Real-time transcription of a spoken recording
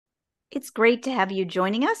It's great to have you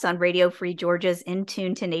joining us on Radio Free Georgia's In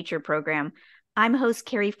Tune to Nature program. I'm host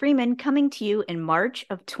Carrie Freeman, coming to you in March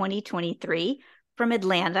of 2023 from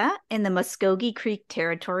Atlanta in the Muskogee Creek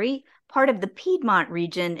Territory, part of the Piedmont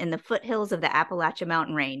region in the foothills of the Appalachia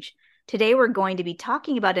Mountain Range. Today, we're going to be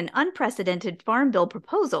talking about an unprecedented farm bill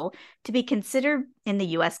proposal to be considered in the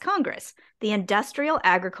U.S. Congress, the Industrial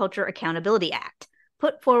Agriculture Accountability Act,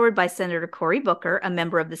 put forward by Senator Cory Booker, a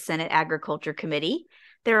member of the Senate Agriculture Committee.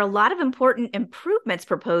 There are a lot of important improvements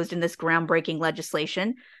proposed in this groundbreaking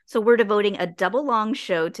legislation, so we're devoting a double-long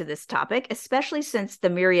show to this topic, especially since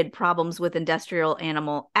the myriad problems with industrial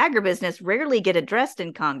animal agribusiness rarely get addressed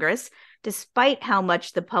in Congress, despite how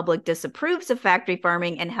much the public disapproves of factory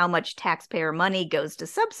farming and how much taxpayer money goes to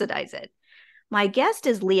subsidize it. My guest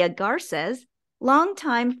is Leah Garces,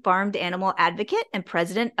 longtime farmed animal advocate and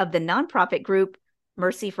president of the nonprofit group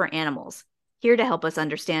Mercy for Animals, here to help us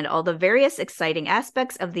understand all the various exciting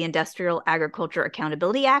aspects of the Industrial Agriculture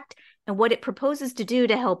Accountability Act and what it proposes to do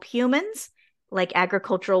to help humans, like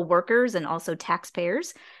agricultural workers and also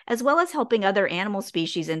taxpayers, as well as helping other animal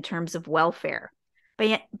species in terms of welfare.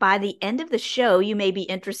 By the end of the show, you may be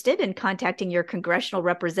interested in contacting your congressional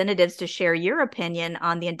representatives to share your opinion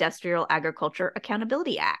on the Industrial Agriculture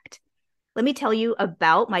Accountability Act. Let me tell you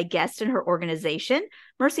about my guest and her organization.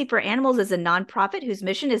 Mercy for Animals is a nonprofit whose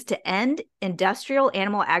mission is to end industrial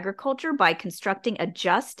animal agriculture by constructing a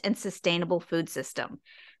just and sustainable food system.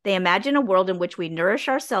 They imagine a world in which we nourish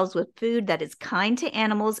ourselves with food that is kind to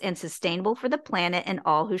animals and sustainable for the planet and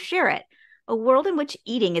all who share it. A world in which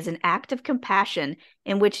eating is an act of compassion,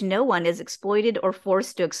 in which no one is exploited or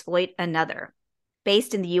forced to exploit another.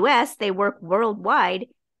 Based in the U.S., they work worldwide,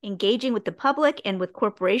 engaging with the public and with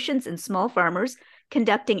corporations and small farmers,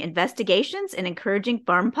 conducting investigations and encouraging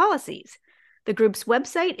farm policies. The group's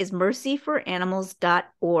website is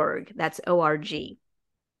mercyforanimals.org. That's O-R-G.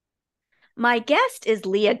 My guest is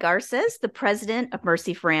Leah Garces, the president of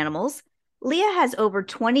Mercy for Animals. Leah has over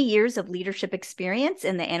 20 years of leadership experience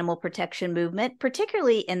in the animal protection movement,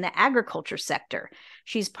 particularly in the agriculture sector.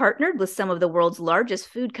 She's partnered with some of the world's largest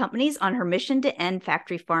food companies on her mission to end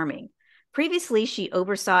factory farming. Previously, she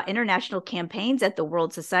oversaw international campaigns at the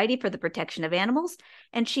World Society for the Protection of Animals,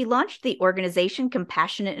 and she launched the organization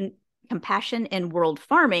Compassion in World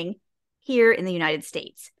Farming here in the United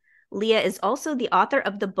States. Leah is also the author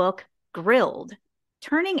of the book Grilled: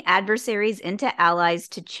 Turning Adversaries into Allies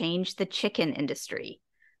to Change the Chicken Industry.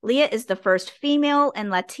 Leah is the first female and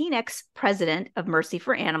Latinx president of Mercy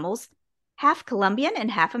for Animals. Half Colombian and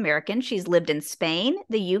half American, she's lived in Spain,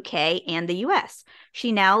 the UK, and the US.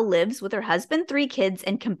 She now lives with her husband, 3 kids,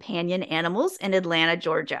 and companion animals in Atlanta,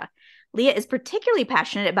 Georgia. Leah is particularly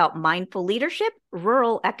passionate about mindful leadership,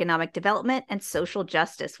 rural economic development, and social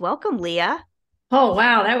justice. Welcome, Leah. Oh,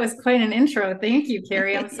 wow. That was quite an intro. Thank you,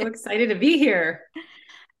 Carrie. I'm so excited to be here.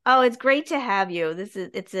 Oh, it's great to have you.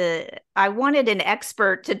 I wanted an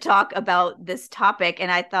expert to talk about this topic,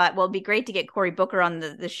 and I thought, well, it'd be great to get Cory Booker on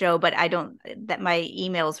the show, but that my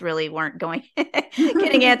emails really weren't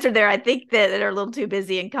getting answered there. I think that they're a little too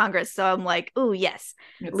busy in Congress. So I'm like, oh, yes,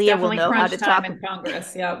 It's Leah will definitely know how crunch to time talk. in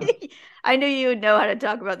Congress. Yep. I knew you would know how to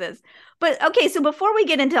talk about this. But okay, so before we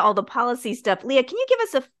get into all the policy stuff, Leah, can you give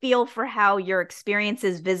us a feel for how your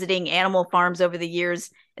experiences visiting animal farms over the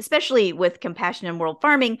years, especially with Compassion in World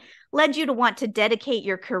Farming, led you to want to dedicate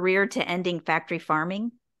your career to ending factory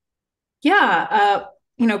farming? Yeah.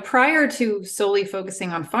 Prior to solely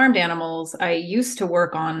focusing on farmed animals, I used to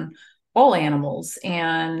work on all animals.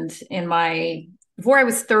 And before I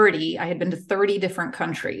was 30, I had been to 30 different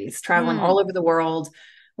countries, traveling all over the world,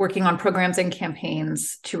 working on programs and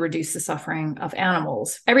campaigns to reduce the suffering of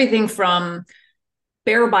animals. Everything from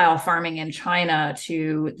bear bile farming in China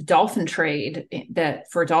to the dolphin trade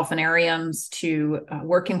for dolphinariums to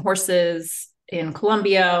working horses in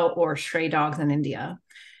Colombia or stray dogs in India.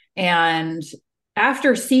 And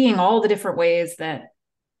after seeing all the different ways that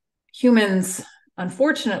humans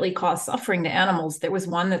unfortunately cause suffering to animals, there was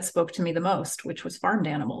one that spoke to me the most, which was farmed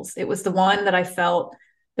animals. It was the one that I felt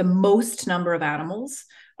the most number of animals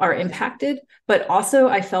are impacted, but also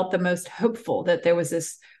I felt the most hopeful that there was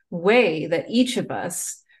this way that each of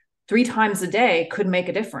us 3 times a day could make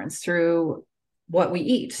a difference through what we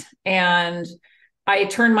eat. And I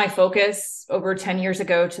turned my focus over 10 years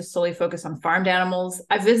ago to solely focus on farmed animals.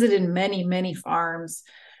 I visited many, many farms,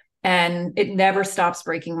 and it never stops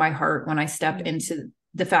breaking my heart when I step into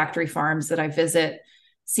the factory farms that I visit,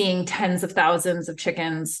 seeing tens of thousands of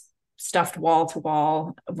chickens stuffed wall to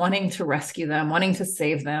wall, wanting to rescue them, wanting to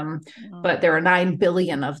save them. But there are 9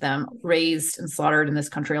 billion of them raised and slaughtered in this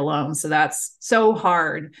country alone. So that's so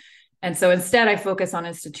hard. And so instead, I focus on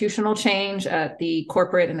institutional change at the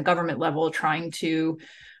corporate and the government level, trying to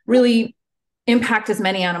really impact as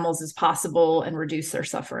many animals as possible and reduce their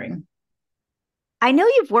suffering. I know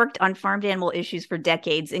you've worked on farmed animal issues for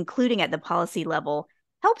decades, including at the policy level.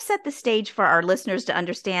 Help set the stage for our listeners to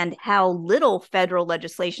understand how little federal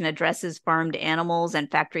legislation addresses farmed animals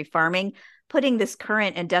and factory farming, putting this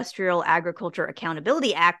current Industrial Agriculture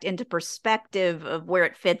Accountability Act into perspective of where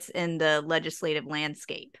it fits in the legislative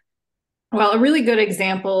landscape. Well, a really good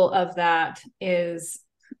example of that is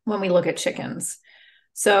when we look at chickens.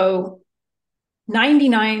 So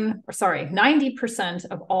 90%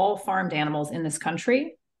 of all farmed animals in this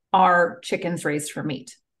country are chickens raised for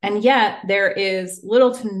meat. And yet there is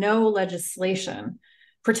little to no legislation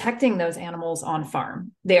protecting those animals on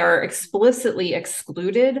farm. They are explicitly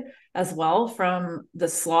excluded as well from the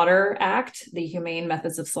Slaughter Act, the Humane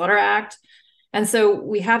Methods of Slaughter Act. And so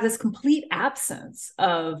we have this complete absence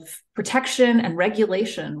of protection and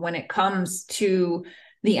regulation when it comes to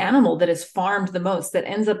the animal that is farmed the most, that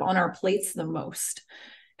ends up on our plates the most.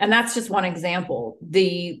 And that's just one example.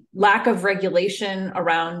 The lack of regulation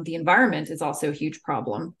around the environment is also a huge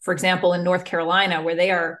problem. For example, in North Carolina, where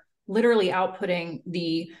they are literally outputting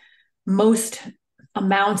the most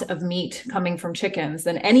amount of meat coming from chickens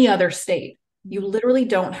than any other state, you literally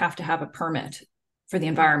don't have to have a permit for the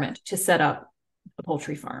environment to set up a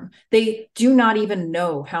poultry farm. They do not even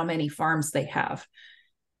know how many farms they have.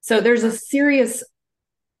 So there's a serious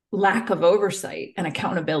lack of oversight and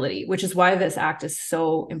accountability, which is why this act is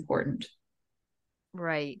so important.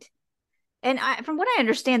 Right. And from what I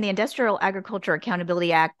understand, the Industrial Agriculture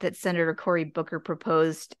Accountability Act that Senator Cory Booker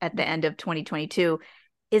proposed at the end of 2022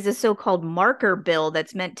 is a so-called marker bill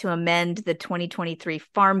that's meant to amend the 2023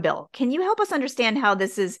 Farm Bill. Can you help us understand how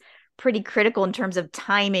this is pretty critical in terms of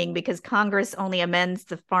timing, because Congress only amends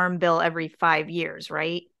the Farm Bill every 5 years,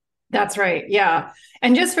 right? That's right. Yeah.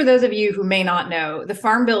 And just for those of you who may not know, the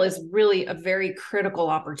Farm Bill is really a very critical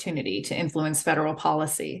opportunity to influence federal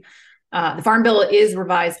policy. The Farm Bill is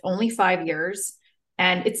revised only 5 years,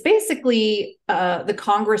 and it's basically the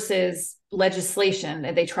Congress's legislation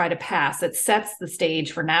that they try to pass that sets the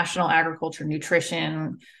stage for national agriculture,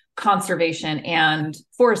 nutrition, conservation, and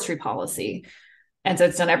forestry policy. And so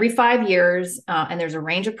it's done every 5 years, and there's a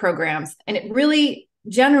range of programs, and it really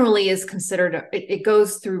generally is considered, it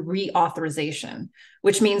goes through reauthorization,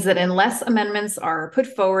 which means that unless amendments are put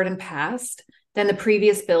forward and passed, then the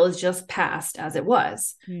previous bill is just passed as it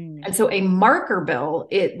was. And so a marker bill,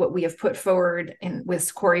 what we have put forward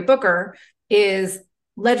with Cory Booker, is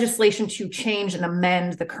legislation to change and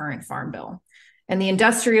amend the current Farm Bill. And the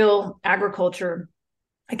Industrial Agriculture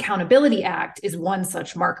Accountability Act is one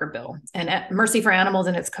such marker bill. And Mercy for Animals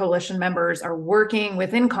and its coalition members are working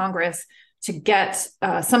within Congress to get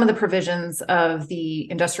some of the provisions of the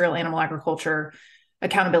Industrial Animal Agriculture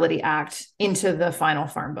Accountability Act into the final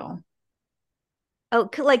Farm Bill. Oh,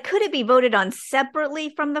 could it be voted on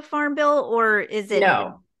separately from the Farm Bill, or is it?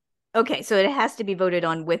 No. Okay, so it has to be voted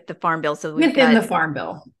on with the Farm Bill. So within the Farm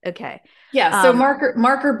Bill. Okay. Yeah. So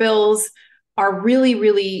marker bills are really,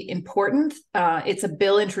 really important. It's a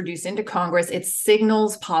bill introduced into Congress. It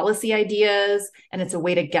signals policy ideas, and it's a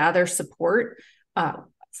way to gather support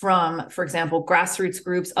from, for example, grassroots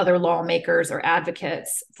groups, other lawmakers, or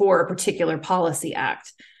advocates for a particular policy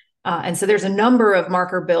act. And so there's a number of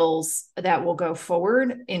marker bills that will go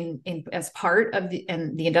forward in as part of the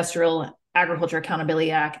Industrial Agriculture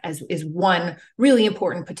Accountability Act is one really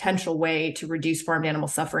important potential way to reduce farmed animal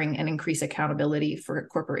suffering and increase accountability for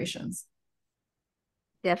corporations.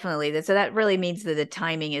 Definitely. So that really means that the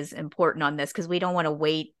timing is important on this, because we don't want to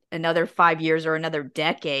wait another 5 years or another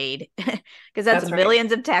decade, because that's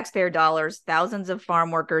millions of taxpayer dollars, thousands of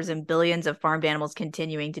farm workers, and billions of farmed animals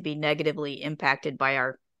continuing to be negatively impacted by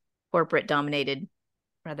our corporate dominated,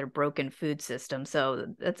 rather broken food system. So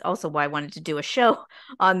that's also why I wanted to do a show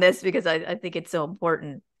on this, because I think it's so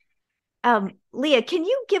important. Leah, can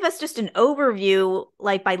you give us just an overview,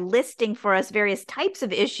 like by listing for us various types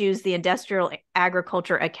of issues the Industrial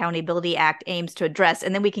Agriculture Accountability Act aims to address,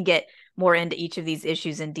 and then we can get more into each of these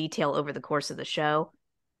issues in detail over the course of the show?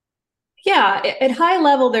 Yeah, at high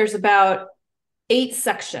level, there's about 8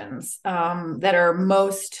 sections that are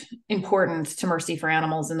most important to Mercy for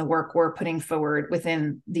Animals in the work we're putting forward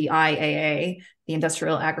within the IAA, the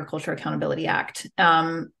Industrial Agriculture Accountability Act.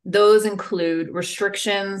 Those include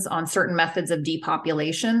restrictions on certain methods of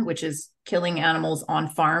depopulation, which is killing animals on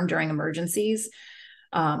farm during emergencies.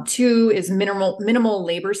 2 is minimal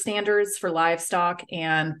labor standards for livestock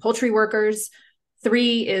and poultry workers.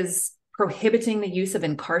 3 is prohibiting the use of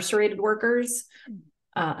incarcerated workers.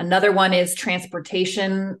 Another one is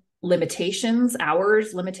transportation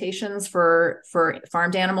hours limitations for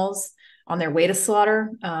farmed animals on their way to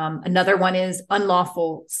slaughter. Another one is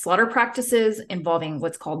unlawful slaughter practices involving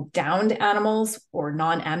what's called downed animals or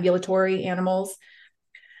non-ambulatory animals.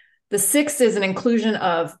 The sixth is an inclusion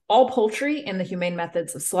of all poultry in the Humane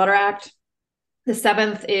Methods of Slaughter Act. The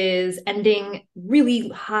seventh is ending really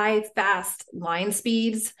high, fast line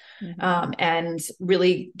speeds, and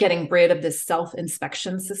really getting rid of this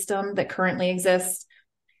self-inspection system that currently exists.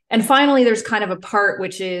 And finally, there's kind of a part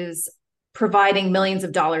which is providing millions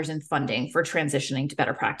of dollars in funding for transitioning to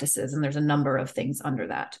better practices. And there's a number of things under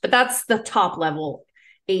that. But that's the top level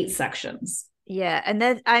 8 sections. Yeah. And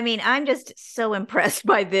that, I mean, I'm just so impressed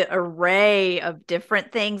by the array of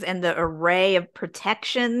different things and the array of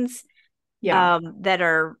protections that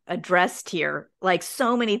are addressed here. Like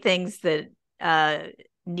so many things that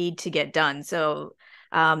need to get done. So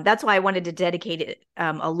that's why I wanted to dedicate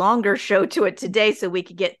a longer show to it today so we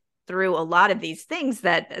could get through a lot of these things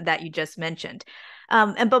that you just mentioned.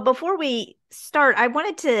 But before we start, I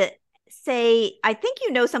wanted to say, I think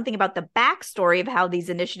you know something about the backstory of how these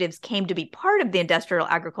initiatives came to be part of the Industrial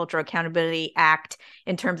Agriculture Accountability Act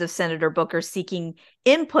in terms of Senator Booker seeking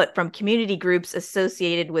input from community groups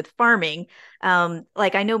associated with farming.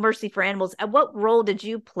 Like I know Mercy for Animals. What role did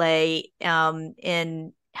you play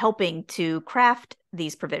in helping to craft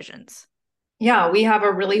these provisions? Yeah, we have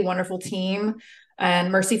a really wonderful team.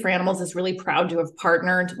 And Mercy for Animals is really proud to have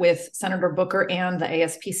partnered with Senator Booker and the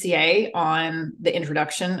ASPCA on the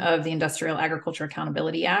introduction of the Industrial Agriculture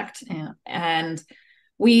Accountability Act. And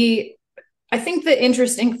I think the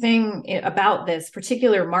interesting thing about this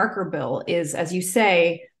particular marker bill is, as you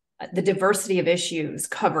say, the diversity of issues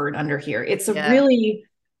covered under here. It's a really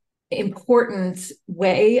important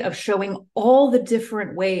way of showing all the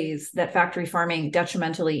different ways that factory farming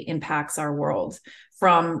detrimentally impacts our world,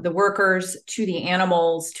 from the workers to the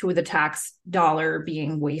animals to the tax dollar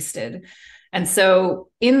being wasted. And so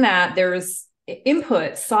in that, there's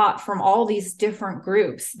input sought from all these different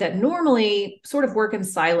groups that normally sort of work in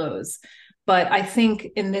silos. But I think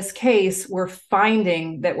in this case, we're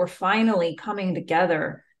finding that we're finally coming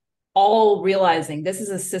together, all realizing this is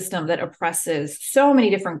a system that oppresses so many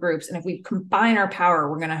different groups. And if we combine our power,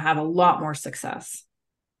 we're going to have a lot more success.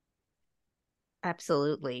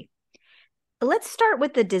 Absolutely. Let's start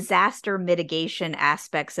with the disaster mitigation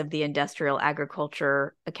aspects of the Industrial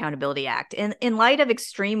Agriculture Accountability Act. In light of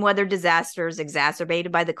extreme weather disasters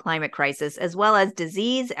exacerbated by the climate crisis, as well as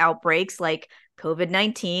disease outbreaks like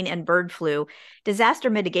COVID-19 and bird flu,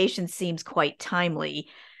 disaster mitigation seems quite timely.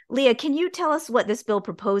 Leah, can you tell us what this bill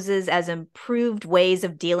proposes as improved ways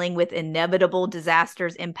of dealing with inevitable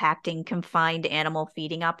disasters impacting confined animal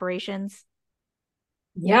feeding operations?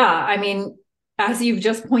 Yeah, I mean, as you've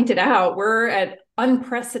just pointed out, we're at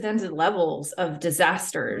unprecedented levels of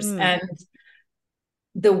disasters. And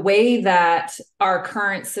the way that our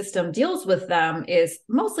current system deals with them is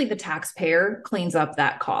mostly the taxpayer cleans up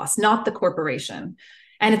that cost, not the corporation.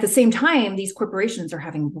 And at the same time, these corporations are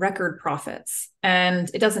having record profits, and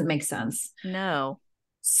it doesn't make sense. No.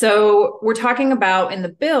 So we're talking about in the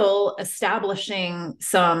bill establishing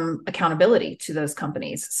some accountability to those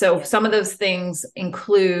companies. So some of those things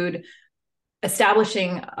include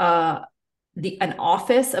establishing an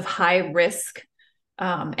office of high risk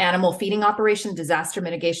animal feeding operation disaster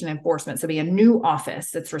mitigation enforcement. So be a new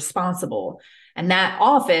office that's responsible. And that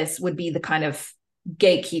office would be the kind of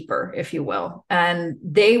gatekeeper, if you will. And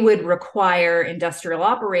they would require industrial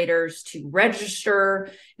operators to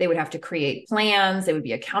register. They would have to create plans. They would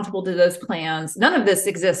be accountable to those plans. None of this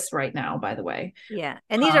exists right now, by the way. Yeah.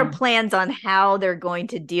 And these are plans on how they're going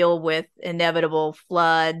to deal with inevitable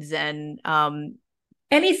floods and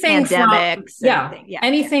anything pandemics.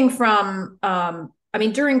 Anything from I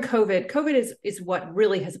mean, during COVID is what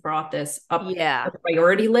really has brought this up the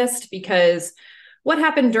priority list, because what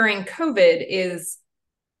happened during COVID is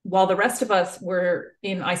while the rest of us were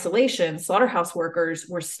in isolation, slaughterhouse workers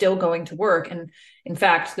were still going to work. And in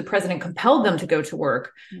fact, the president compelled them to go to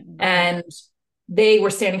work, and they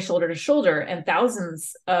were standing shoulder to shoulder, and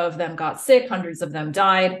thousands of them got sick. Hundreds of them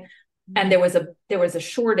died. And there was a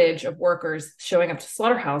shortage of workers showing up to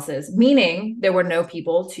slaughterhouses, meaning there were no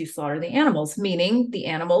people to slaughter the animals, meaning the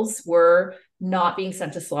animals were not being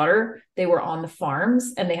sent to slaughter. They were on the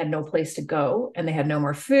farms and they had no place to go and they had no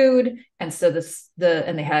more food. And so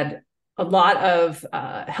they had a lot of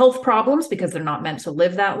health problems because they're not meant to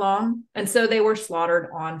live that long. And so they were slaughtered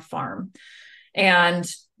on farm. And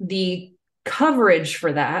the coverage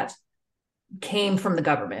for that came from the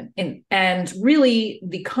government. And really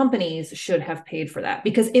the companies should have paid for that,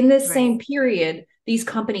 because in this same period, these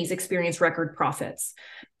companies experienced record profits.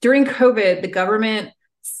 During COVID, the government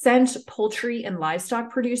sent poultry and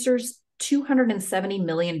livestock producers $270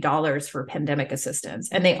 million for pandemic assistance.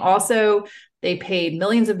 And they paid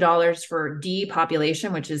millions of dollars for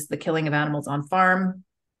depopulation, which is the killing of animals on farm.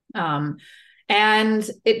 And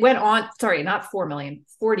it went on, sorry, not 4 million,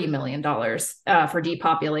 $40 million for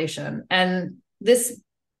depopulation. And this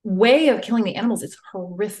way of killing the animals is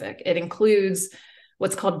horrific. It includes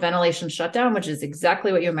what's called ventilation shutdown, which is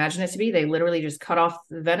exactly what you imagine it to be. They literally just cut off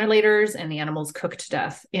the ventilators and the animals cooked to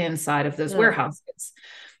death inside of those warehouses.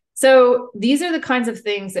 So these are the kinds of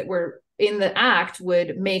things that were in the act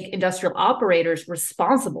would make industrial operators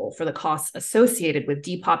responsible for the costs associated with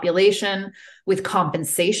depopulation, with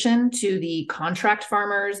compensation to the contract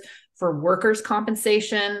farmers, for workers'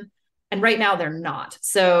 compensation. And right now they're not.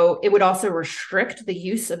 So it would also restrict the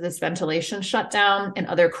use of this ventilation shutdown and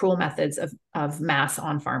other cruel methods of mass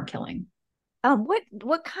on-farm killing.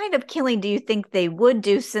 What kind of killing do you think they would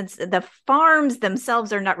do, since the farms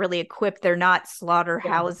themselves are not really equipped? They're not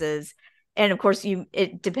slaughterhouses. Yeah. And of course,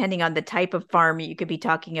 depending on the type of farm, you could be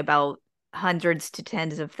talking about hundreds to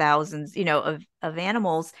tens of thousands, of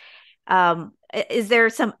animals. Is there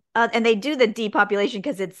some, and they do the depopulation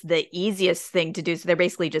because it's the easiest thing to do. So they're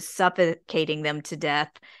basically just suffocating them to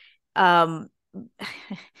death. Yeah,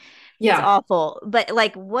 it's awful. But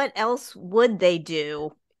like, what else would they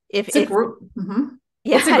do? Yeah,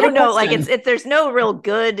 I don't know. Like, there's no real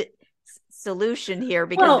good solution here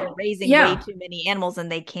because they're raising way too many animals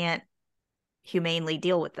and they can't humanely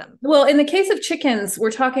deal with them. Well, in the case of chickens,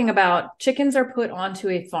 we're talking about chickens are put onto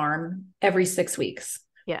a farm every 6 weeks.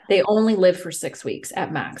 Yeah. They only live for 6 weeks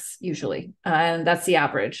at max, usually. And that's the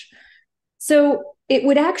average. So it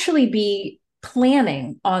would actually be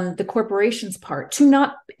planning on the corporation's part to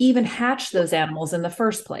not even hatch those animals in the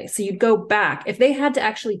first place. So you'd go back. If they had to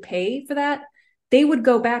actually pay for that, they would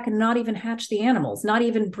go back and not even hatch the animals, not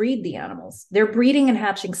even breed the animals. They're breeding and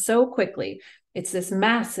hatching so quickly. It's this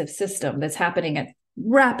massive system that's happening at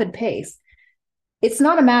rapid pace. It's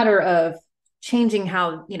not a matter of changing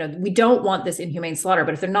how, we don't want this inhumane slaughter,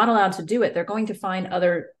 but if they're not allowed to do it, they're going to find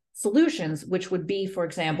other solutions, which would be, for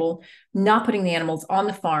example, not putting the animals on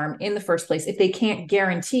the farm in the first place if they can't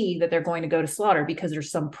guarantee that they're going to go to slaughter because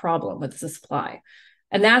there's some problem with the supply.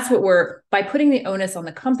 And that's what by putting the onus on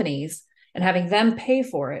the companies and having them pay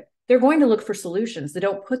for it, they're going to look for solutions that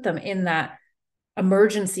don't put them in that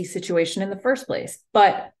emergency situation in the first place.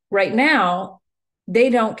 But right now, they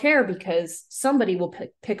don't care because somebody will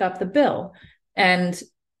pick up the bill. And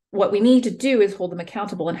what we need to do is hold them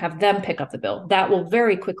accountable and have them pick up the bill. That will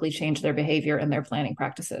very quickly change their behavior and their planning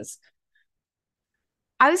practices.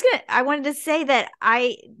 I wanted to say that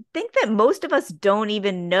I think that most of us don't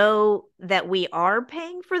even know that we are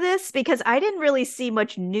paying for this, because I didn't really see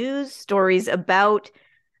much news stories about,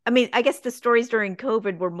 I guess the stories during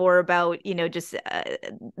COVID were more about, just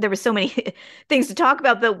there were so many things to talk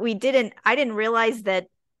about, but I didn't realize that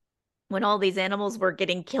when all these animals were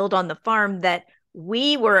getting killed on the farm, that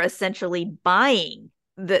we were essentially buying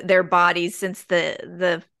their bodies, since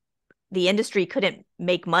the industry couldn't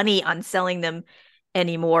make money on selling them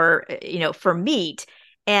anymore, for meat.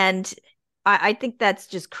 And I think that's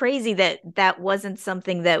just crazy that wasn't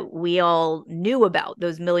something that we all knew about,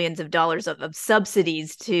 those millions of dollars of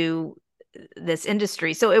subsidies to this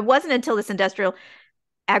industry. So it wasn't until this Industrial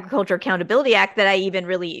Agriculture Accountability Act that I even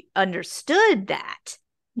really understood that.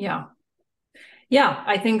 Yeah. Yeah,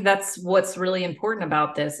 I think that's what's really important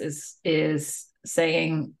about this is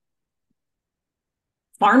saying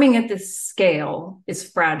farming at this scale is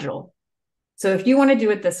fragile. So if you want to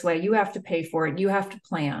do it this way, you have to pay for it. You have to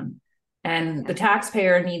plan. And the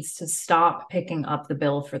taxpayer needs to stop picking up the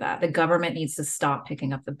bill for that. The government needs to stop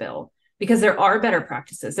picking up the bill, because there are better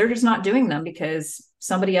practices. They're just not doing them because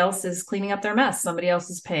somebody else is cleaning up their mess. Somebody else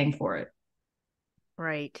is paying for it.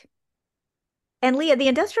 Right. And Leah, the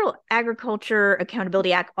Industrial Agriculture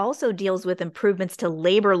Accountability Act also deals with improvements to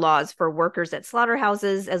labor laws for workers at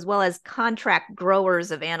slaughterhouses, as well as contract growers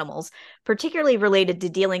of animals, particularly related to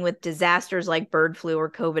dealing with disasters like bird flu or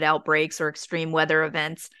COVID outbreaks or extreme weather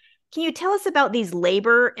events. Can you tell us about these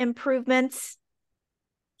labor improvements?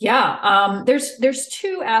 Yeah, there's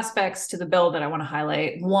two aspects to the bill that I want to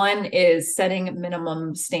highlight. One is setting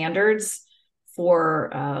minimum standards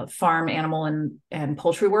for farm animal and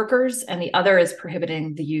poultry workers, and the other is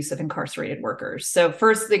prohibiting the use of incarcerated workers. So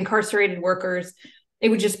first, the incarcerated workers, it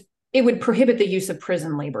would prohibit the use of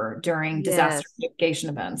prison labor during disaster mitigation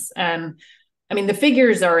events. And the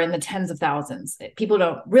figures are in the tens of thousands. People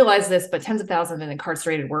don't realize this, but tens of thousands of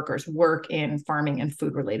incarcerated workers work in farming and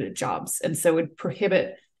food related jobs. And so it would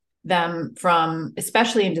prohibit them from,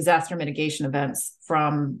 especially in disaster mitigation events,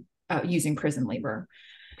 from using prison labor.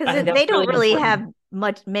 Because they don't really have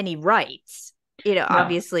many rights. No.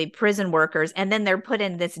 Obviously prison workers, and then they're put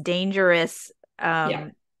in this dangerous, Yeah.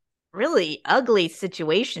 really ugly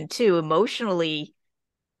situation too, emotionally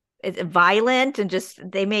violent, and just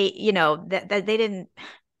they may, that they didn't.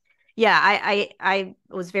 Yeah, I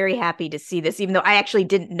was very happy to see this, even though I actually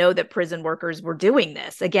didn't know that prison workers were doing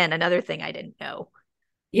this. Again, another thing I didn't know.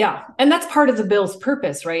 Yeah. And that's part of the bill's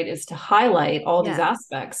purpose, right? Is to highlight all these Yeah.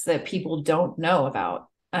 aspects that people don't know about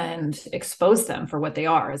and expose them for what they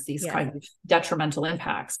are as these Yeah. kind of detrimental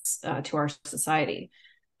impacts to our society.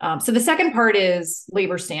 So the second part is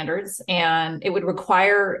labor standards, and it would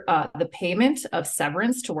require the payment of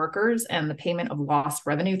severance to workers and the payment of lost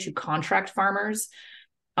revenue to contract farmers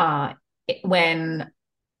when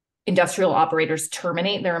industrial operators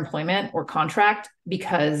terminate their employment or contract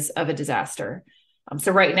because of a disaster.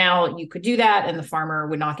 So right now you could do that and the farmer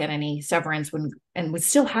would not get any severance and would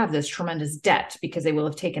still have this tremendous debt because they will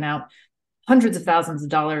have taken out hundreds of thousands of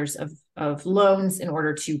dollars of loans in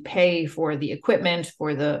order to pay for the equipment,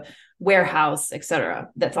 for the warehouse, et cetera.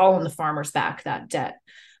 That's all on the farmer's back, that debt.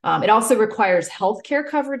 It also requires healthcare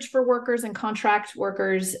coverage for workers and contract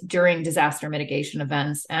workers during disaster mitigation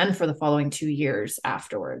events and for the following 2 years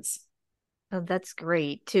afterwards. Oh, that's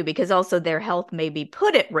great too, because also their health may be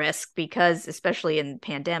put at risk because, especially in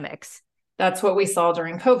pandemics. That's what we saw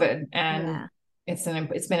during COVID, and Yeah.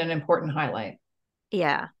 it's been an important highlight.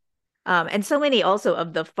 Yeah. And so many also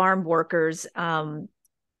of the farm workers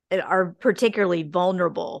are particularly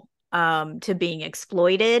vulnerable to being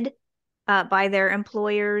exploited by their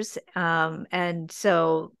employers. And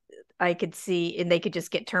so I could see, and they could just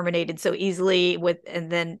get terminated so easily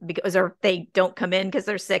and then because, or they don't come in because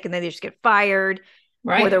they're sick and then they just get fired,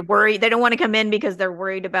 right? Or they're worried. They don't want to come in because they're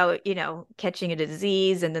worried about, catching a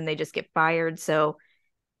disease, and then they just get fired. So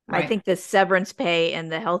I think the severance pay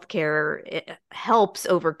and the healthcare helps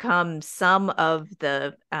overcome some of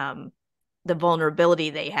the vulnerability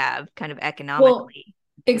they have kind of economically. Well,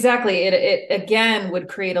 exactly. It again would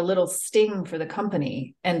create a little sting for the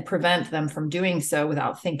company and prevent them from doing so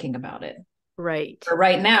without thinking about it. Right. But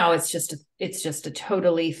right now, it's just a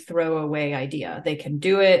totally throwaway idea. They can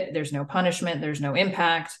do it. There's no punishment. There's no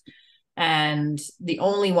impact. And the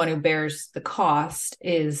only one who bears the cost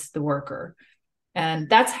is the worker. And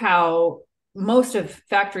that's how most of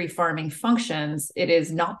factory farming functions. It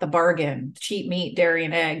is not the bargain. Cheap meat, dairy,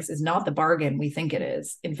 and eggs is not the bargain we think it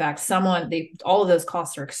is. In fact, all of those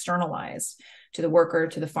costs are externalized to the worker,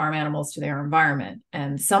 to the farm animals, to their environment.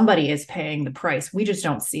 And somebody is paying the price. We just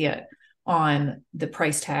don't see it on the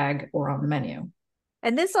price tag or on the menu.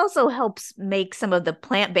 And this also helps make some of the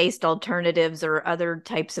plant-based alternatives or other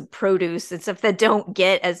types of produce and stuff that don't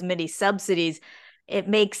get as many subsidies.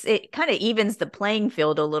 It kind of evens the playing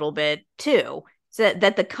field a little bit too, so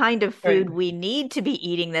that the kind of food we need to be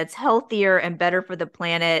eating that's healthier and better for the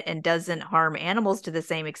planet and doesn't harm animals to the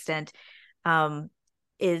same extent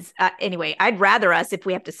is anyway, I'd rather us, if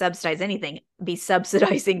we have to subsidize anything, be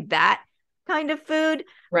subsidizing that kind of food.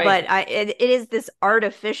 Right. But it is this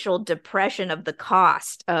artificial depression of the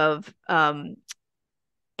cost of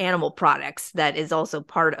animal products that is also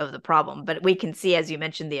part of the problem. But we can see, as you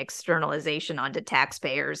mentioned, the externalization onto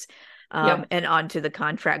taxpayers and onto the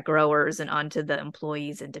contract growers and onto the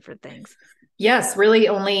employees and different things. Yes, really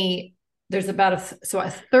only there's about a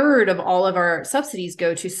third of all of our subsidies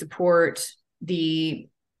go to support the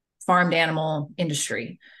farmed animal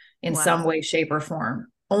industry in some way, shape, or form.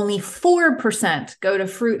 Only 4% go to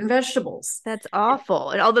fruit and vegetables. That's awful.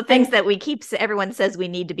 And all the things that everyone says we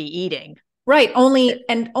need to be eating. Right. Only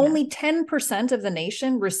 10% of the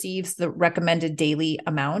nation receives the recommended daily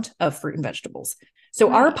amount of fruit and vegetables.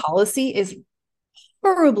 So our policy is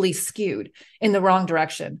horribly skewed in the wrong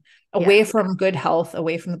direction, away from good health,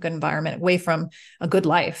 away from the good environment, away from a good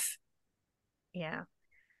life. Yeah.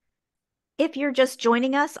 If you're just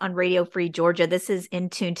joining us on Radio Free Georgia, this is In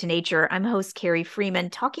Tune to Nature. I'm host Carrie Freeman,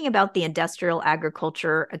 talking about the Industrial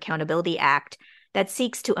Agriculture Accountability Act that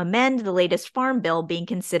seeks to amend the latest farm bill being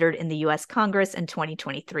considered in the U.S. Congress in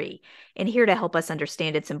 2023. And here to help us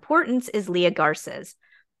understand its importance is Leah Garces,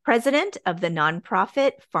 president of the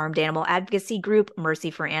nonprofit farmed animal advocacy group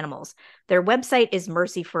Mercy for Animals. Their website is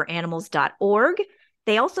mercyforanimals.org.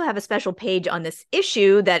 They also have a special page on this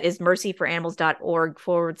issue that is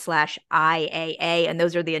mercyforanimals.org/IAA, and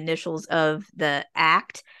those are the initials of the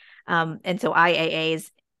act. And so IAA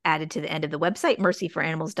is added to the end of the website,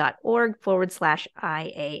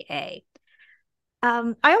 mercyforanimals.org/IAA.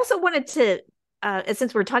 I also wanted to,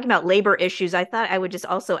 since we're talking about labor issues, I thought I would just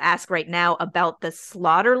also ask right now about the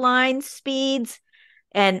slaughter line speeds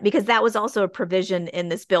And because that was also a provision in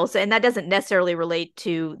this bill. So, and that doesn't necessarily relate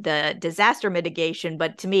to the disaster mitigation,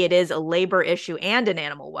 but to me, it is a labor issue and an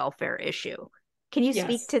animal welfare issue. Can you speak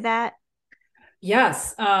Yes. to that?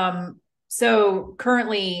 Yes. So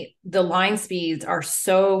currently the line speeds are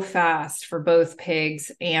so fast for both pigs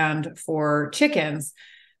and for chickens.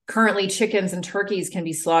 Currently, chickens and turkeys can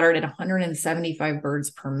be slaughtered at 175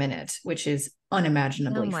 birds per minute, which is Oh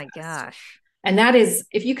unimaginably my fast. gosh. And that is,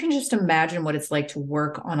 if you can just imagine what it's like to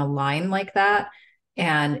work on a line like that.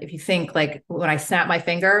 And if you think like when I snap my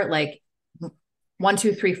finger, like 1,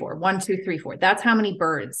 2, 3, 4, 1, 2, 3, 4, that's how many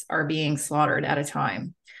birds are being slaughtered at a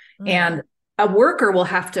time. Mm. And a worker will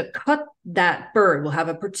have to cut that bird, will have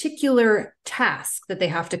a particular task that they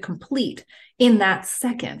have to complete in that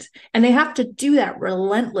second. And they have to do that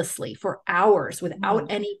relentlessly for hours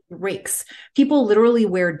without any breaks. People literally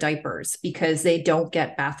wear diapers because they don't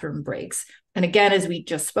get bathroom breaks. And again, as we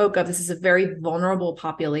just spoke of, this is a very vulnerable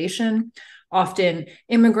population, often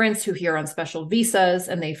immigrants who here on special visas,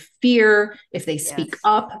 and they fear if they speak Yes.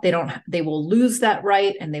 up, they will lose that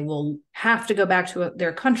right and they will have to go back to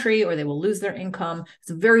their country or they will lose their income.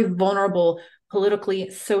 It's very vulnerable politically,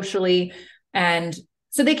 socially, and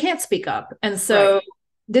so they can't speak up. And so Right.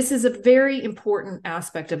 this is a very important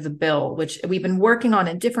aspect of the bill, which we've been working on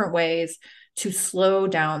in different ways to slow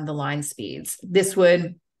down the line speeds. This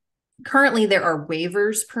would Currently, there are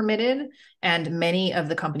waivers permitted, and many of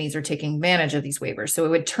the companies are taking advantage of these waivers. So it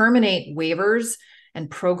would terminate waivers and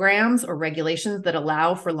programs or regulations that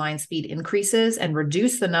allow for line speed increases and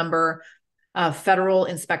reduce the number of federal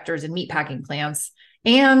inspectors in meatpacking plants.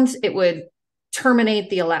 And it would terminate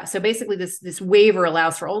the so basically this waiver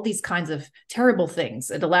allows for all these kinds of terrible things.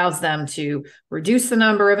 It allows them to reduce the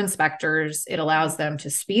number of inspectors, it allows them to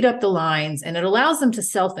speed up the lines, and it allows them to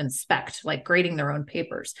self-inspect, like grading their own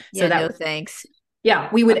papers. So Yeah, no that, thanks. yeah,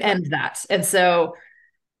 we would end that. And so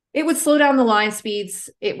it would slow down the line speeds,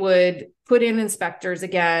 it would put in inspectors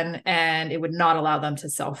again, and it would not allow them to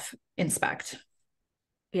self-inspect.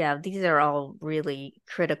 Yeah, these are all really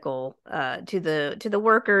critical to the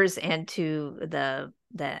workers and to the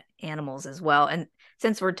animals as well. And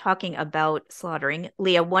since we're talking about slaughtering,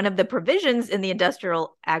 Leah, one of the provisions in the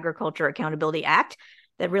Industrial Agriculture Accountability Act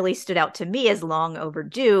that really stood out to me as long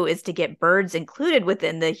overdue is to get birds included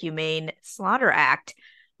within the Humane Slaughter Act,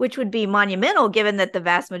 which would be monumental given that the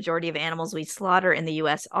vast majority of animals we slaughter in the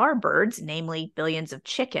US are birds, namely billions of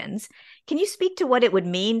chickens. Can you speak to what it would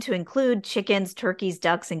mean to include chickens, turkeys,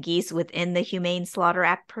 ducks, and geese within the Humane Slaughter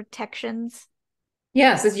Act protections?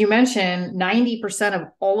 Yes, as you mentioned, 90% of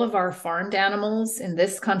all of our farmed animals in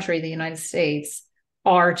this country, the United States,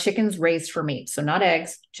 are chickens raised for meat. So not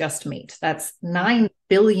eggs, just meat. That's 9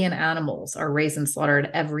 billion animals are raised and slaughtered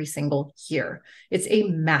every single year. It's a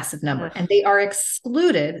massive number. Ugh, And they are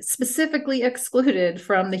excluded, specifically excluded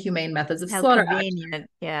from the Humane Methods of how Slaughter Act. convenient.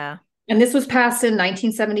 Yeah. And this was passed in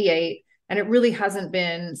 1978, and it really hasn't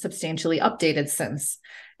been substantially updated since.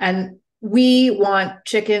 And we want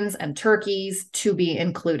chickens and turkeys to be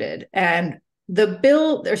included. And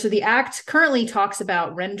the act currently talks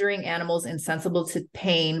about rendering animals insensible to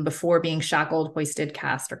pain before being shackled, hoisted,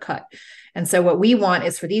 cast, or cut. And so what we want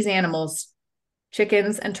is for these animals,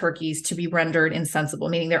 chickens and turkeys, to be rendered insensible,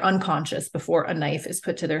 meaning they're unconscious before a knife is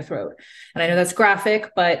put to their throat. And I know that's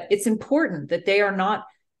graphic, but it's important that they are not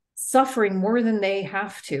suffering more than they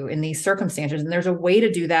have to in these circumstances. And there's a way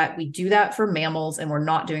to do that. We do that for mammals, and we're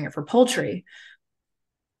not doing it for poultry.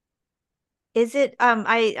 Is it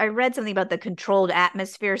I read something about the controlled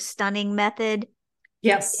atmosphere stunning method.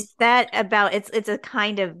 Yes, Is that about it's a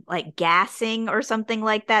kind of like gassing or something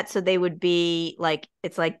like that? So they would be like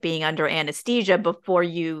it's like being under anesthesia before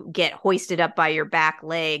you get hoisted up by your back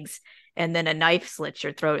legs and then a knife slits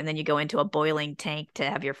your throat and then you go into a boiling tank to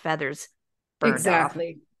have your feathers burned off.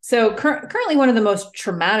 exactly. So currently, one of the most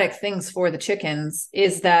traumatic things for the chickens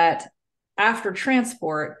is that after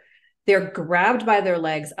transport, they're grabbed by their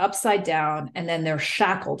legs upside down, and then they're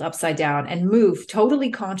shackled upside down and moved totally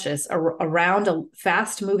conscious around a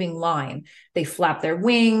fast moving line. They flap their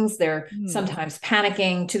wings. They're sometimes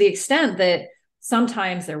panicking to the extent that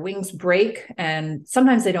sometimes their wings break, and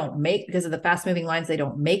sometimes they don't make, because of the fast moving lines, they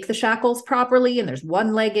don't make the shackles properly. And there's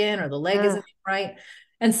one leg in, or the leg isn't right.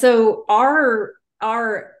 And so our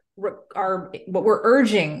what we're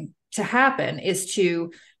urging to happen is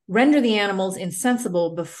to render the animals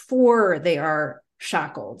insensible before they are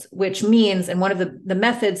shackled, which means, and one of the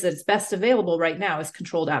methods that's best available right now is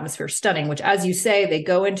controlled atmosphere stunning, which, as you say, they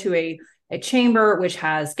go into a chamber which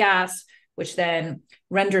has gas, which then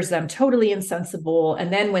renders them totally insensible.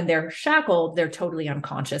 And then when they're shackled, they're totally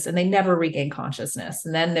unconscious and they never regain consciousness.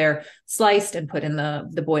 And then they're sliced and put in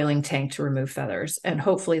the boiling tank to remove feathers. And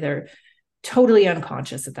hopefully they're totally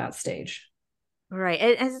unconscious at that stage.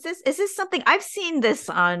 Right. Is this something I've seen this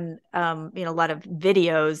on a lot of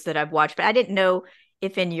videos that I've watched, but I didn't know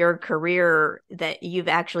if in your career that you've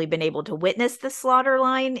actually been able to witness the slaughter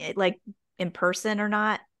line like in person or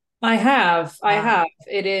not. I have.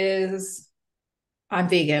 It is, I'm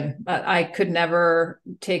vegan, but I could never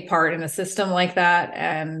take part in a system like that.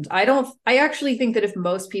 And I actually think that if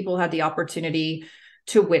most people had the opportunity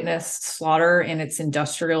to witness slaughter in its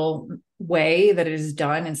industrial way, that it is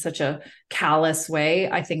done in such a callous way,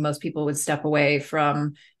 I think most people would step away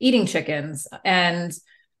from eating chickens. And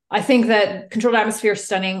I think that controlled atmosphere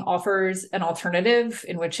stunning offers an alternative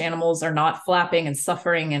in which animals are not flapping and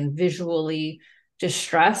suffering and visually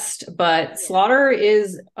distressed. But slaughter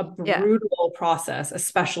is a brutal process,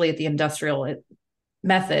 especially at the industrial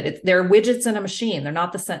method. They're widgets in a machine. They're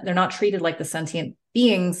not treated like the sentient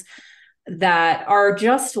beings that are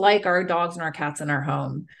just like our dogs and our cats in our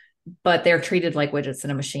home, but they're treated like widgets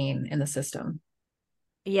in a machine in the system.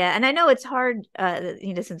 Yeah, and I know it's hard,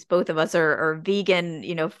 since both of us are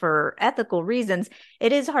vegan, for ethical reasons,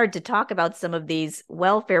 it is hard to talk about some of these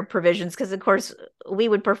welfare provisions because, of course, we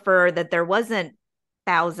would prefer that there wasn't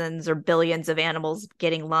thousands or billions of animals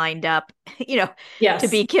getting lined up, Yes. to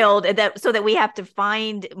be killed, and so that we have to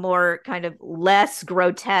find more kind of less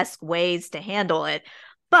grotesque ways to handle it.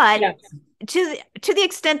 But Yes. to the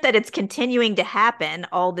extent that it's continuing to happen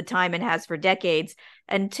all the time and has for decades,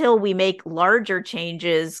 until we make larger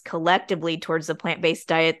changes collectively towards the plant-based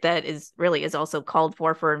diet that is also called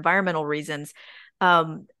for environmental reasons,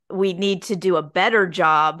 we need to do a better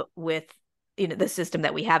job with the system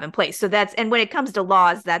that we have in place. So and when it comes to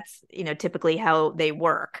laws, that's typically how they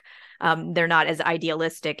work. They're not as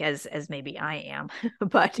idealistic as maybe I am,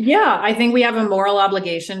 but yeah, I think we have a moral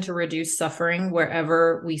obligation to reduce suffering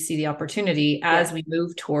wherever we see the opportunity as we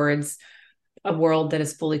move towards a world that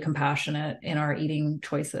is fully compassionate in our eating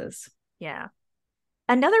choices. Yeah.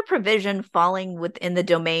 Another provision falling within the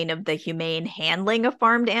domain of the humane handling of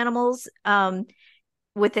farmed animals,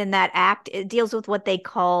 within that act, it deals with what they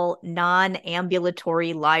call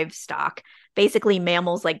non-ambulatory livestock, basically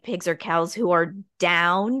mammals like pigs or cows who are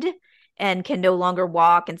downed and can no longer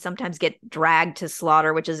walk and sometimes get dragged to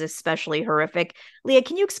slaughter, which is especially horrific. Leah,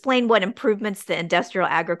 can you explain what improvements the Industrial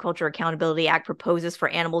Agriculture Accountability Act proposes for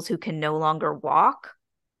animals who can no longer walk?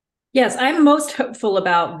 Yes, I'm most hopeful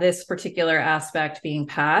about this particular aspect being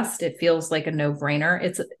passed. It feels like a no-brainer.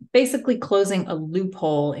 It's basically closing a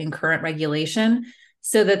loophole in current regulation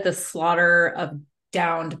so that the slaughter of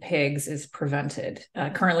downed pigs is prevented.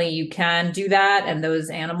 Currently, you can do that, and those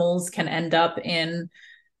animals can end up in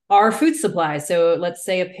our food supply. So let's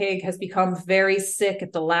say a pig has become very sick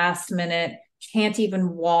at the last minute, can't even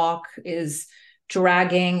walk, is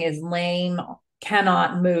dragging, is lame,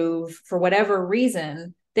 cannot move for whatever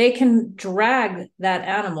reason. They can drag that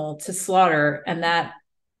animal to slaughter, and that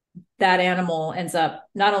animal ends up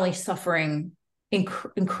not only suffering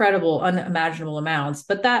incredible, unimaginable amounts,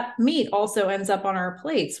 but that meat also ends up on our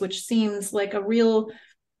plates, which seems like a real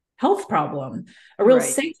health problem, a real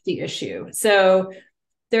safety issue. So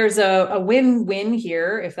there's a win-win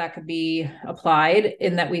here, if that could be applied,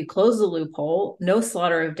 in that we close the loophole. No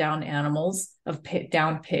slaughter of downed animals, of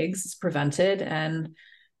downed pigs is prevented, and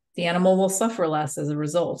the animal will suffer less as a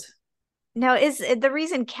result. Now, is the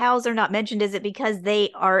reason cows are not mentioned, is it because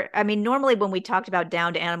they are, I mean, normally when we talked about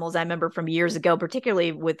downed animals, I remember from years ago,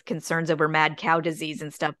 particularly with concerns over mad cow disease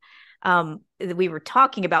and stuff, we were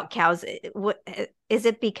talking about cows. Is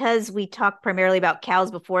it because we talked primarily about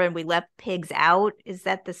cows before and we left pigs out? Is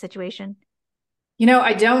that the situation?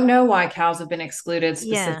 I don't know why cows have been excluded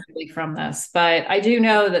specifically from this, but I do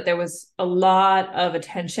know that there was a lot of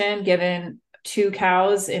attention given to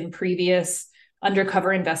cows in previous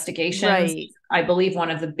undercover investigations. Right. I believe one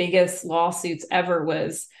of the biggest lawsuits ever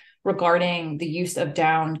was regarding the use of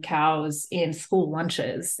downed cows in school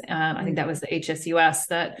lunches. I think that was the HSUS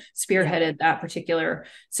that spearheaded that particular.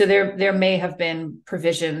 So there may have been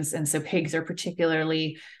provisions, and so pigs are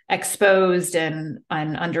particularly exposed and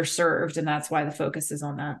underserved, and that's why the focus is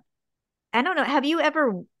on that. I don't know. Have you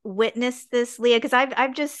ever witnessed this, Leah? Because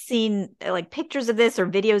I've just seen like pictures of this or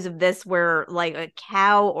videos of this where like a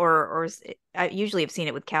cow or I usually have seen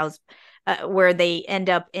it with cows, where they end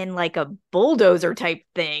up in like a bulldozer type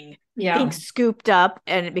thing, being scooped up,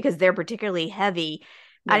 and because they're particularly heavy.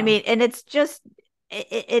 I mean, and it's just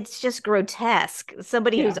grotesque.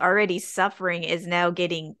 Somebody who's already suffering is now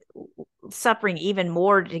suffering even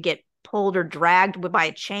more to get pulled or dragged by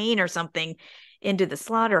a chain or something into the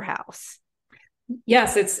slaughterhouse.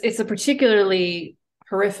 Yes, it's a particularly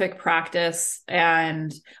horrific practice,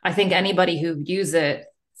 and I think anybody who views it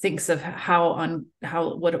thinks of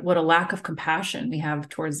what a lack of compassion we have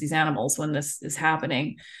towards these animals when this is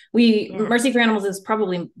happening. Mercy for Animals is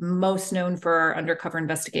probably most known for our undercover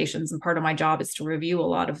investigations, and part of my job is to review a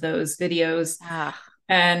lot of those videos.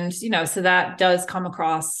 And so that does come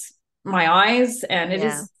across my eyes, and it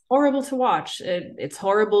is horrible to watch. It's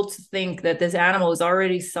horrible to think that this animal has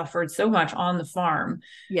already suffered so much on the farm,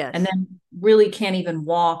 and then really can't even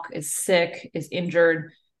walk, is sick, is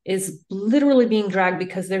injured, is literally being dragged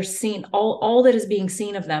because they're seen, all that is being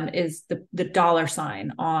seen of them is the dollar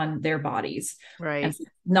sign on their bodies, right? And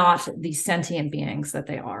not the sentient beings that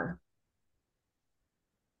they are.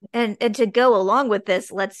 And to go along with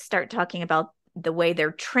this, let's start talking about the way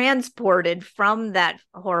they're transported from that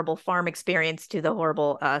horrible farm experience to the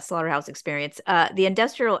horrible slaughterhouse experience. The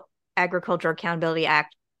Industrial Agriculture Accountability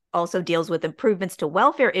Act also deals with improvements to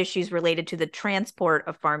welfare issues related to the transport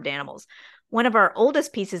of farmed animals. One of our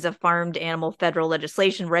oldest pieces of farmed animal federal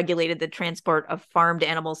legislation regulated the transport of farmed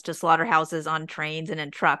animals to slaughterhouses on trains and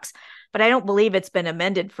in trucks, but I don't believe it's been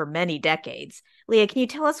amended for many decades. Leah, can you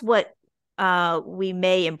tell us what we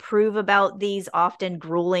may improve about these often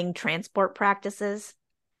grueling transport practices?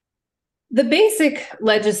 The basic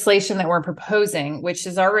legislation that we're proposing, which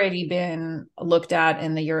has already been looked at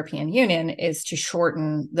in the European Union, is to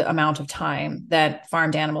shorten the amount of time that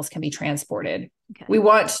farmed animals can be transported. Okay. We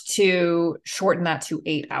want to shorten that to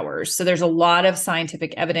 8 hours. So there's a lot of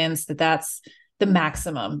scientific evidence that that's the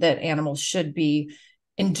maximum that animals should be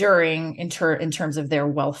enduring in terms of their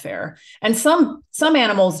welfare. And some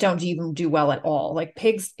animals don't even do well at all. Like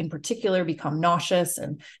pigs in particular become nauseous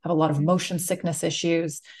and have a lot of motion sickness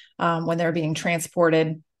issues when they're being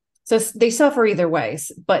transported. So they suffer either way.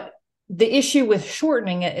 But the issue with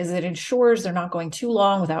shortening it is it ensures they're not going too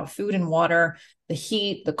long without food and water. The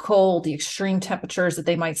heat, the cold, the extreme temperatures that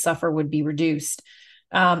they might suffer would be reduced.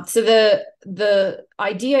 So the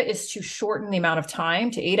idea is to shorten the amount of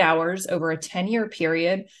time to 8 hours over a 10-year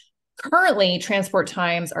period. Currently, transport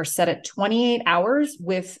times are set at 28 hours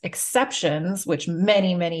with exceptions, which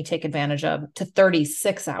many take advantage of, to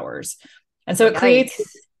 36 hours. And so it creates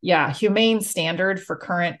humane standard for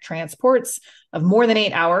current transports of more than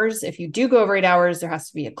 8 hours. If you do go over 8 hours, there has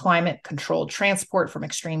to be a climate controlled transport from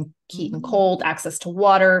extreme heat and cold, access to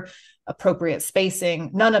water, appropriate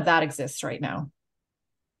spacing. None of that exists right now.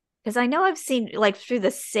 Because I know I've seen, like, through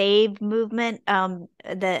the SAVE movement,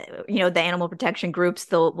 the animal protection groups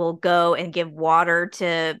will go and give water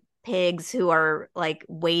to pigs who are like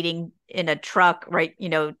waiting in a truck, right,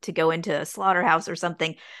 to go into a slaughterhouse or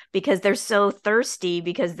something, because they're so thirsty,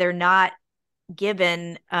 because they're not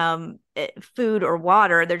given food or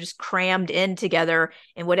water. They're just crammed in together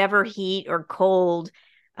in whatever heat or cold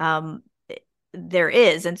there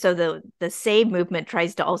is. And so the SAVE movement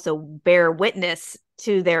tries to also bear witness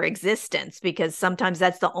to their existence, because sometimes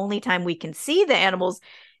that's the only time we can see the animals,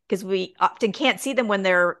 because we often can't see them when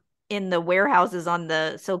they're in the warehouses on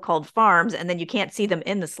the so-called farms, and then you can't see them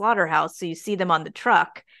in the slaughterhouse, so you see them on the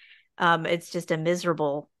truck. It's just a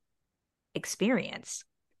miserable experience.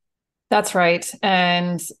 That's right.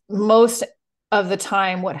 And most of the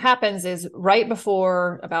time what happens is right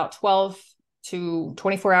before, about 12 to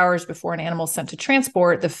 24 hours before an animal is sent to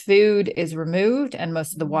transport, the food is removed and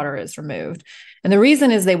most of the water is removed. And the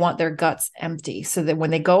reason is they want their guts empty, so that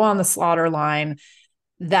when they go on the slaughter line,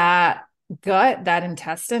 that gut, that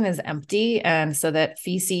intestine is empty, and so that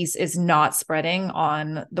feces is not spreading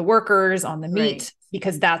on the workers, on the meat,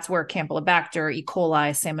 because that's where Campylobacter, E.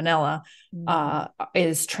 coli, Salmonella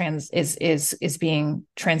is being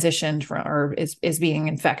transitioned from, or is being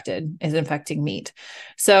infected, is infecting meat.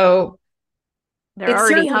 So they're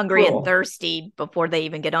already hungry and thirsty before they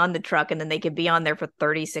even get on the truck, and then they could be on there for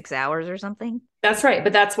 36 hours or something. That's right.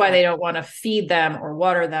 But that's why they don't want to feed them or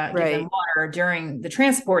water them, give them water during the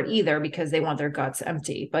transport either, because they want their guts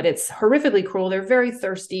empty. But it's horrifically cruel. They're very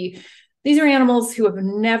thirsty. These are animals who have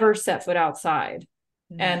never set foot outside.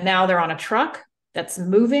 And now they're on a truck that's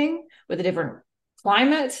moving with a different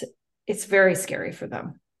climate. It's very scary for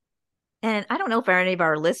them. And I don't know if any of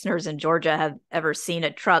our listeners in Georgia have ever seen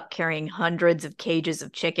a truck carrying hundreds of cages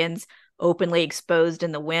of chickens openly exposed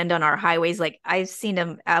in the wind on our highways. Like, I've seen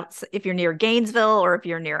them out if you're near Gainesville or if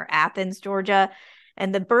you're near Athens, Georgia,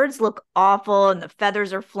 and the birds look awful and the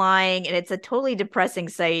feathers are flying, and it's a totally depressing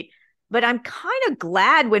sight. But I'm kind of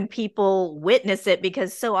glad when people witness it,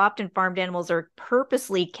 because so often farmed animals are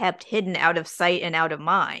purposely kept hidden out of sight and out of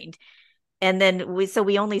mind. And then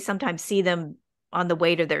we only sometimes see them on the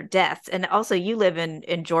way to their deaths. And also, you live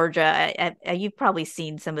in Georgia. You've probably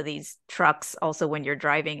seen some of these trucks also when you're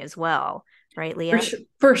driving as well, right, Leah?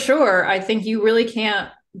 For sure. I think you really can't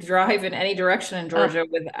drive in any direction in Georgia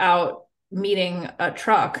without meeting a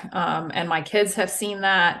truck. And my kids have seen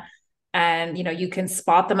that. And, you can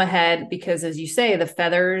spot them ahead because, as you say, the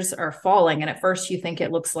feathers are falling. And at first you think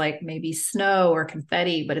it looks like maybe snow or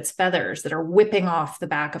confetti, but it's feathers that are whipping off the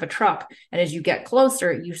back of a truck. And as you get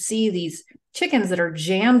closer, you see these chickens that are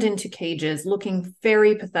jammed into cages looking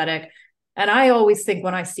very pathetic. And I always think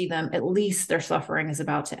when I see them, at least their suffering is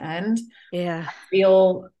about to end. Yeah. I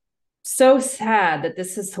feel so sad that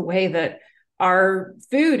this is the way that our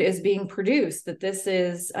food is being produced, that this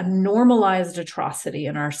is a normalized atrocity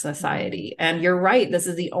in our society. And you're right, this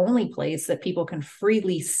is the only place that people can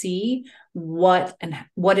freely see what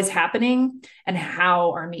is happening and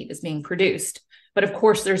how our meat is being produced. But of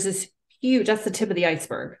course, there's this huge, that's the tip of the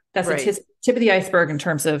iceberg. That's right. The tip of the iceberg in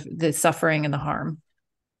terms of the suffering and the harm.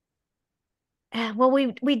 Well,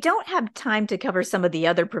 we don't have time to cover some of the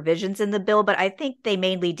other provisions in the bill, but I think they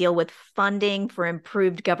mainly deal with funding for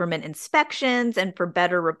improved government inspections and for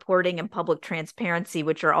better reporting and public transparency,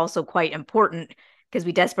 which are also quite important because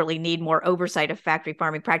we desperately need more oversight of factory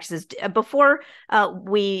farming practices. Before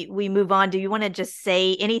we move on, do you want to just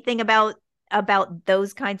say anything about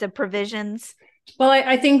those kinds of provisions? Well,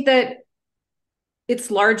 I think that it's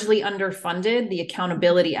largely underfunded, the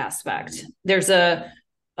accountability aspect. There's a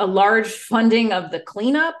large funding of the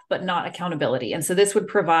cleanup, but not accountability. And so this would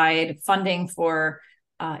provide funding for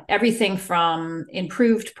everything from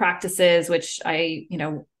improved practices, which I,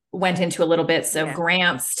 went into a little bit. So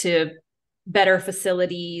grants to better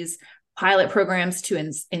facilities, pilot programs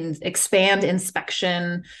to expand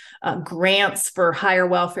inspection, grants for higher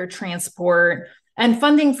welfare transport, and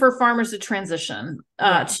funding for farmers to transition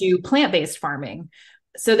to plant-based farming.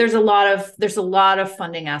 So there's a lot of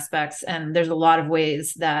funding aspects, and there's a lot of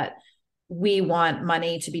ways that we want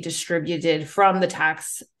money to be distributed from the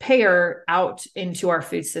taxpayer out into our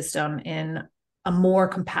food system in a more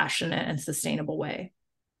compassionate and sustainable way.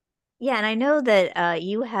 Yeah, and I know that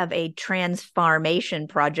you have a transformation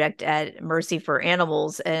project at Mercy for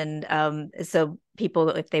Animals, and so people,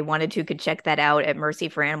 if they wanted to, could check that out at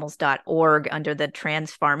mercyforanimals.org under the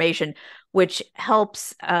transformation, which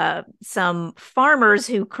helps some farmers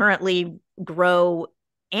who currently grow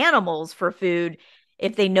animals for food.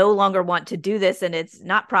 If they no longer want to do this and it's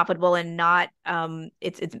not profitable and not,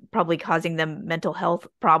 it's probably causing them mental health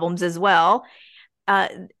problems as well.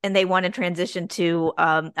 And they want to transition to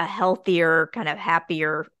a healthier, kind of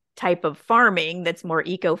happier type of farming that's more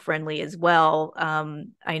eco-friendly as well.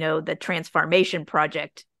 I know the Transformation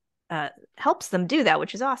Project helps them do that,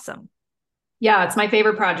 which is awesome. Yeah, it's my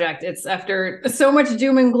favorite project. It's after so much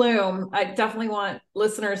doom and gloom. I definitely want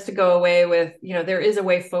listeners to go away with, there is a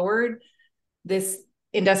way forward. This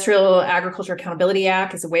Industrial Agriculture Accountability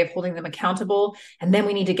Act is a way of holding them accountable. And then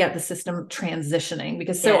we need to get the system transitioning,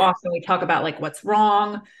 because so often we talk about like what's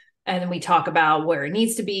wrong, and then we talk about where it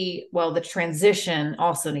needs to be. Well, the transition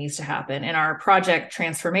also needs to happen. And our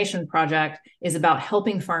Transformation Project is about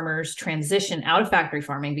helping farmers transition out of factory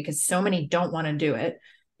farming, because so many don't want to do it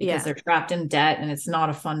because they're trapped in debt and it's not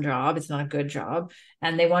a fun job. It's not a good job.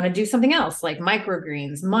 And they want to do something else like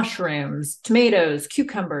microgreens, mushrooms, tomatoes,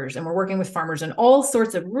 cucumbers. And we're working with farmers in all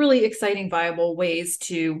sorts of really exciting, viable ways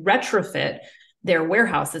to retrofit their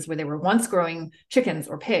warehouses where they were once growing chickens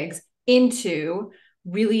or pigs into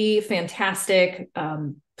really fantastic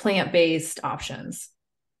plant-based options.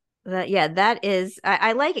 That is,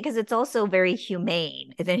 I like it because it's also very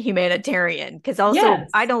humane and humanitarian. Because also,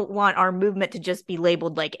 I don't want our movement to just be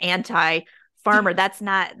labeled like anti-farmer. That's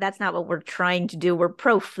not what we're trying to do. We're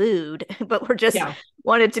pro-food, but we're just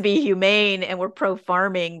want it to be humane, and we're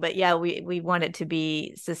pro-farming. But we want it to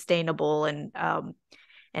be sustainable and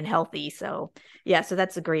healthy. So so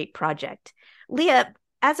that's a great project. Leah,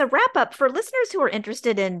 as a wrap up, for listeners who are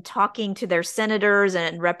interested in talking to their senators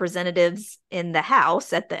and representatives in the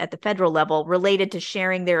House at the federal level related to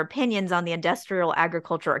sharing their opinions on the Industrial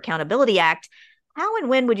Agriculture Accountability Act, how and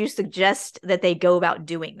when would you suggest that they go about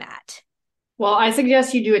doing that? Well, I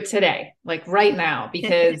suggest you do it today, like right now,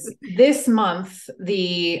 because this month,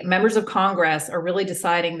 the members of Congress are really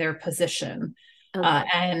deciding their position.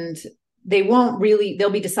 And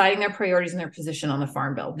they'll be deciding their priorities and their position on the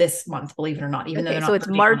Farm Bill this month, believe it or not, even though they're not. So it's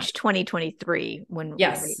March 2023 when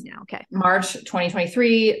yes, right now. Okay. March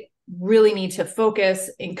 2023, really need to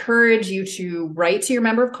focus, encourage you to write to your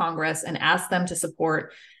member of Congress and ask them to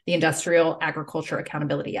support the Industrial Agriculture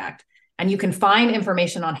Accountability Act. And you can find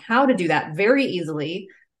information on how to do that very easily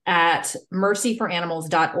at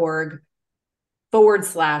mercyforanimals.org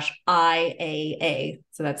 /IAA.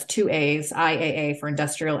 So that's two A's, IAA for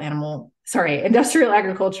Industrial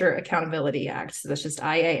Agriculture Accountability Act. So that's just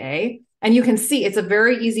IAA. And you can see it's a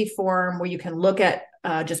very easy form where you can look at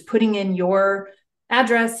just putting in your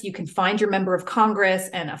address. You can find your member of Congress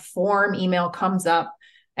and a form email comes up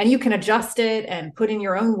and you can adjust it and put in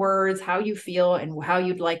your own words, how you feel and how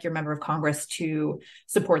you'd like your member of Congress to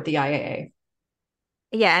support the IAA.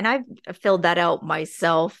 Yeah, and I've filled that out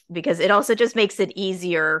myself because it also just makes it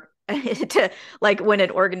easier to, like, when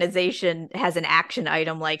an organization has an action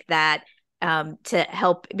item like that, to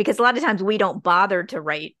help, because a lot of times we don't bother to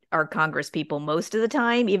write our Congress people most of the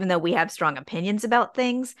time, even though we have strong opinions about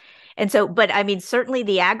things. And so, but I mean, certainly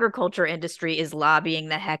the agriculture industry is lobbying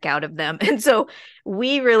the heck out of them. And so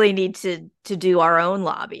we really need to do our own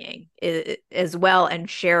lobbying as well and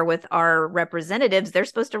share with our representatives. They're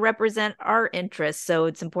supposed to represent our interests. So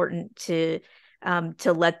it's important to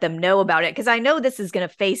let them know about it. Because I know this is going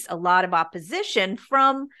to face a lot of opposition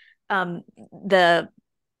from the,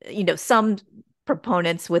 some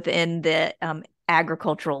proponents within the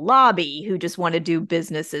agricultural lobby who just want to do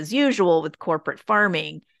business as usual with corporate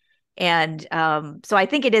farming. And so I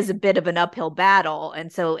think it is a bit of an uphill battle.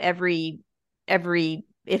 And so if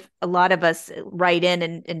a lot of us write in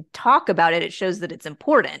and talk about it, it shows that it's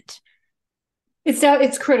important.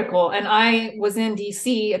 It's critical. And I was in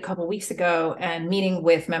DC a couple of weeks ago and meeting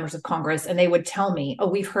with members of Congress, and they would tell me, "Oh,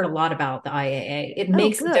 we've heard a lot about the IAA. It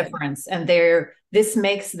makes a difference, and this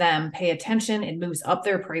makes them pay attention. It moves up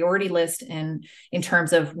their priority list in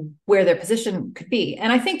terms of where their position could be."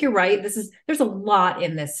 And I think you're right. There's a lot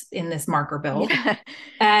in this marker bill, Yeah.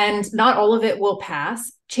 and not all of it will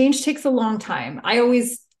pass. Change takes a long time. I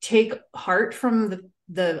always take heart from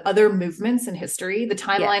the other movements in history. The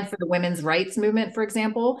timeline for the women's rights movement, for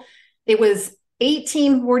example, it was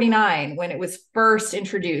 1849 when it was first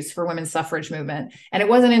introduced for women's suffrage movement. And it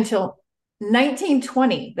wasn't until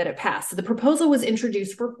 1920 that it passed. So the proposal was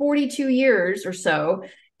introduced for 42 years or so,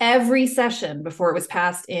 every session before it was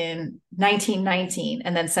passed in 1919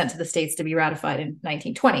 and then sent to the states to be ratified in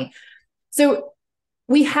 1920. So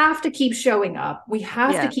we have to keep showing up. We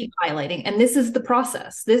have to keep highlighting. And this is the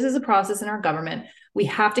process. This is a process in our government. We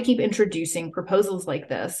have to keep introducing proposals like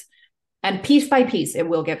this. And piece by piece, it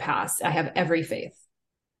will get passed. I have every faith.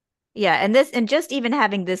 Yeah, and just even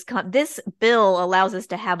having this bill allows us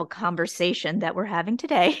to have a conversation that we're having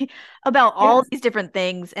today about all these different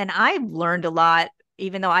things. And I've learned a lot,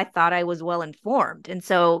 even though I thought I was well informed. And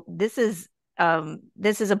so this is an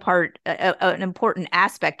important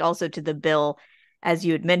aspect also to the bill, as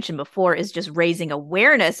you had mentioned before, is just raising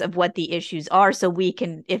awareness of what the issues are. So we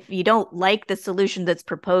can, if you don't like the solution that's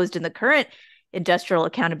proposed in the current Agriculture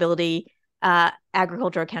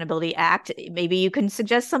Accountability Act, maybe you can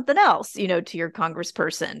suggest something else, to your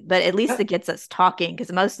congressperson. But at least it gets us talking,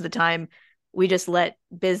 because most of the time we just let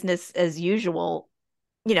business as usual,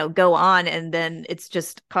 go on, and then it's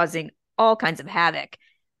just causing all kinds of havoc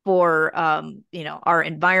for our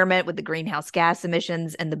environment with the greenhouse gas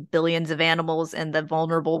emissions and the billions of animals and the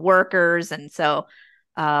vulnerable workers. And so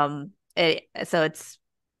it's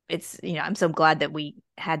I'm so glad that we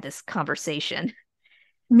had this conversation.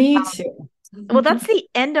 Me too. Well, that's the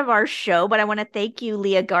end of our show, but I want to thank you,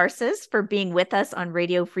 Leah Garces, for being with us on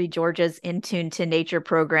Radio Free Georgia's In Tune to Nature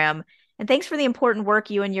program. And thanks for the important work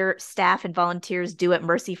you and your staff and volunteers do at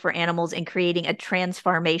Mercy for Animals in creating a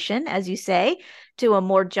transformation, as you say, to a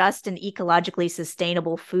more just and ecologically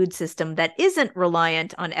sustainable food system that isn't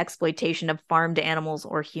reliant on exploitation of farmed animals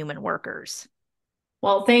or human workers.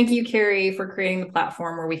 Well, thank you, Carrie, for creating the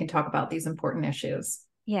platform where we can talk about these important issues.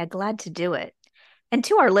 Yeah, glad to do it. And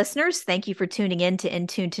to our listeners, thank you for tuning in to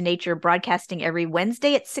Tune to Nature, broadcasting every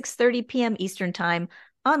Wednesday at 6:30 p.m. Eastern Time,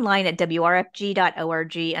 online at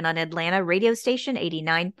wrfg.org and on Atlanta radio station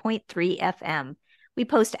 89.3 FM. We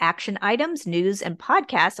post action items, news, and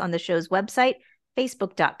podcasts on the show's website,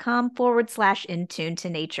 facebook.com/In Tune to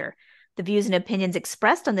Nature. The views and opinions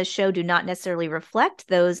expressed on this show do not necessarily reflect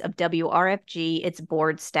those of WRFG, its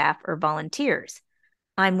board, staff, or volunteers.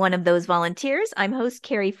 I'm one of those volunteers. I'm host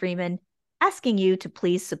Carrie Freeman, asking you to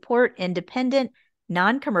please support independent,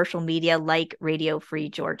 non-commercial media like Radio Free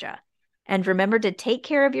Georgia. And remember to take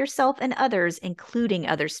care of yourself and others, including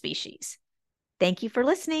other species. Thank you for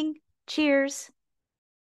listening. Cheers.